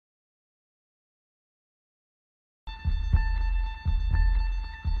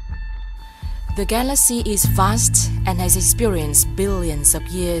The galaxy is vast and has experienced billions of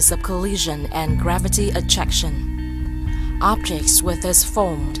years of collision and gravity attraction. Objects were thus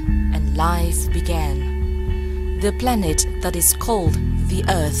formed and life began. The planet that is called the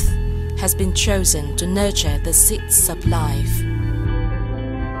Earth has been chosen to nurture the seeds of life.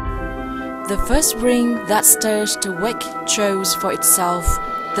 The first ring that stirs to wake chose for itself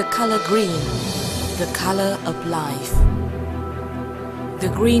the color green, the color of life. The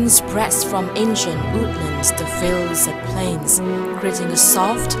green spreads from ancient woodlands to fields and plains, creating a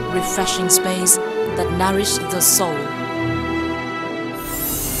soft, refreshing space that nourishes the soul.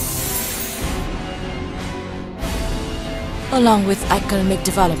 Along with economic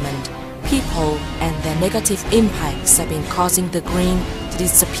development, people and their negative impacts have been causing the green to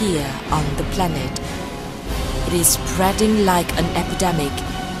disappear on the planet. It is spreading like an epidemic,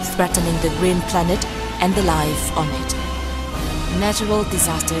 threatening the green planet and the life on it. Natural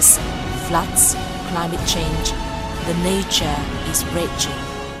disasters, floods, climate change, the nature is raging.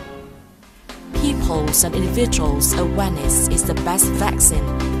 People's and individuals' awareness is the best vaccine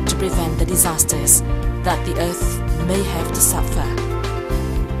to prevent the disasters that the Earth may have to suffer.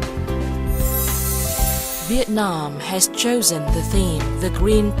 Vietnam has chosen the theme The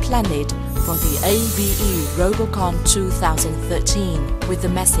Green Planet for the ABE Robocon 2013 with the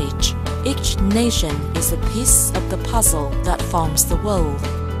message, each nation is a piece of the puzzle that forms the world.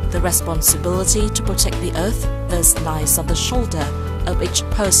 The responsibility to protect the Earth thus lies on the shoulder of each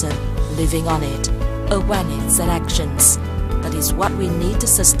person living on it. Awareness and actions, that is what we need to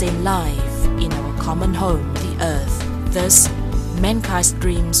sustain life in our common home, the Earth. Thus, mankind's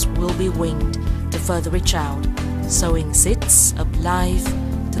dreams will be winged to further reach out, sowing seeds of life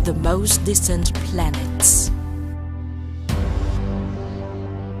to the most distant planets.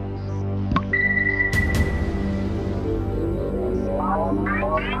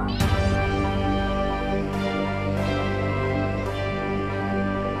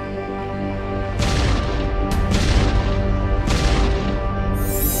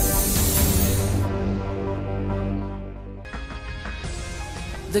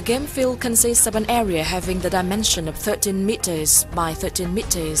 The game field consists of an area having the dimension of 13 meters by 13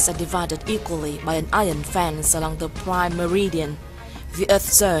 meters and divided equally by an iron fence along the prime meridian. The Earth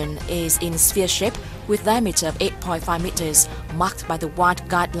zone is in sphere shape with diameter of 8.5 meters, marked by the white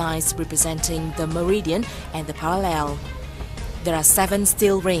guidelines representing the meridian and the parallel. There are 7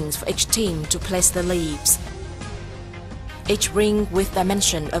 steel rings for each team to place the leaves. Each ring with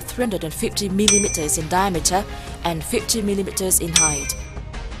dimension of 350 millimeters in diameter and 50 millimeters in height.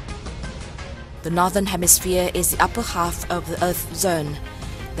 The northern hemisphere is the upper half of the Earth zone.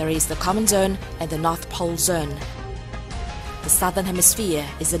 There is the common zone and the North Pole zone. The southern hemisphere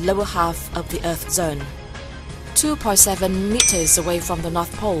is the lower half of the Earth zone. 2.7 meters away from the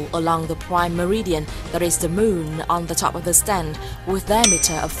North Pole along the prime meridian, there is the moon on the top of the stand with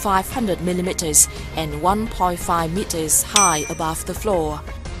diameter of 500 millimeters and 1.5 meters high above the floor.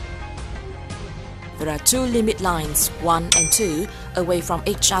 There are 2 limit lines, 1 and 2, away from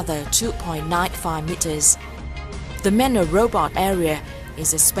each other 2.95 meters. The manual robot area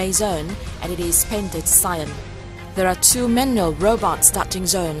is a space zone and it is painted cyan. There are 2 manual robot starting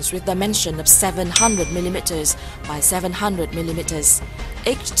zones with dimension of 700 millimeters by 700 millimeters.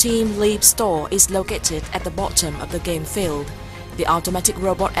 Each team leaf store is located at the bottom of the game field. The automatic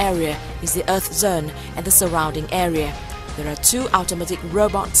robot area is the Earth zone and the surrounding area. There are 2 automatic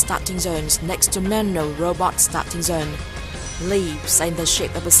robot starting zones next to manual robot starting zone. Leaves are in the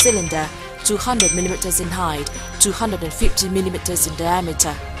shape of a cylinder, 200 millimeters in height, 250 millimeters in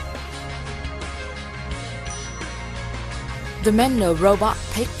diameter. The manual robot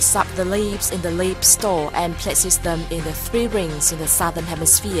picks up the leaves in the leaf store and places them in the 3 rings in the southern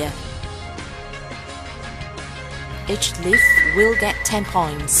hemisphere. Each leaf will get 10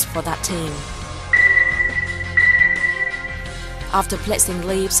 points for that team. After placing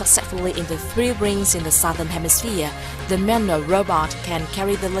leaves successfully in the 3 rings in the southern hemisphere, the manual robot can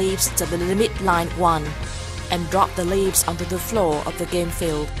carry the leaves to the limit line 1 and drop the leaves onto the floor of the game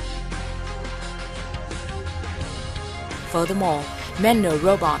field. Furthermore, manual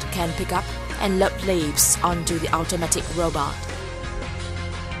robot can pick up and load leaves onto the automatic robot.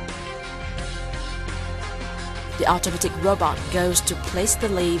 The automatic robot goes to place the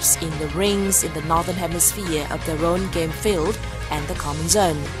leaves in the rings in the northern hemisphere of their own game field and the common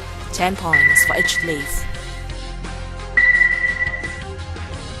zone. 10 points for each leaf.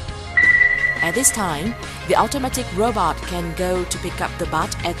 At this time, the automatic robot can go to pick up the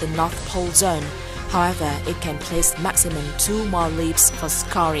bud at the North Pole zone. However, it can place maximum 2 more leaves for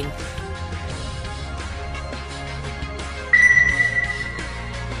scoring.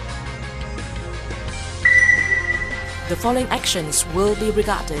 The following actions will be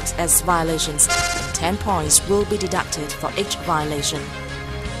regarded as violations, and 10 points will be deducted for each violation.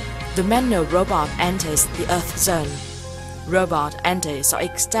 The manual robot enters the Earth zone. Robot enters or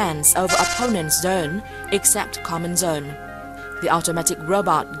extends over opponent's zone, except common zone. The automatic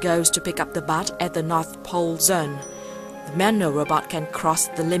robot goes to pick up the bat at the North Pole zone. The manual robot can cross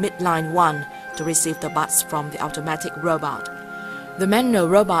the limit line 1 to receive the bats from the automatic robot. The manual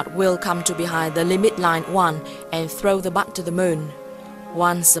robot will come to behind the limit line 1 and throw the bat to the moon.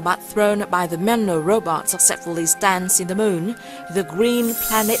 Once the bat thrown by the manual robot successfully stands in the moon, the green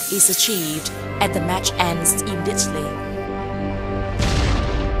planet is achieved and the match ends immediately.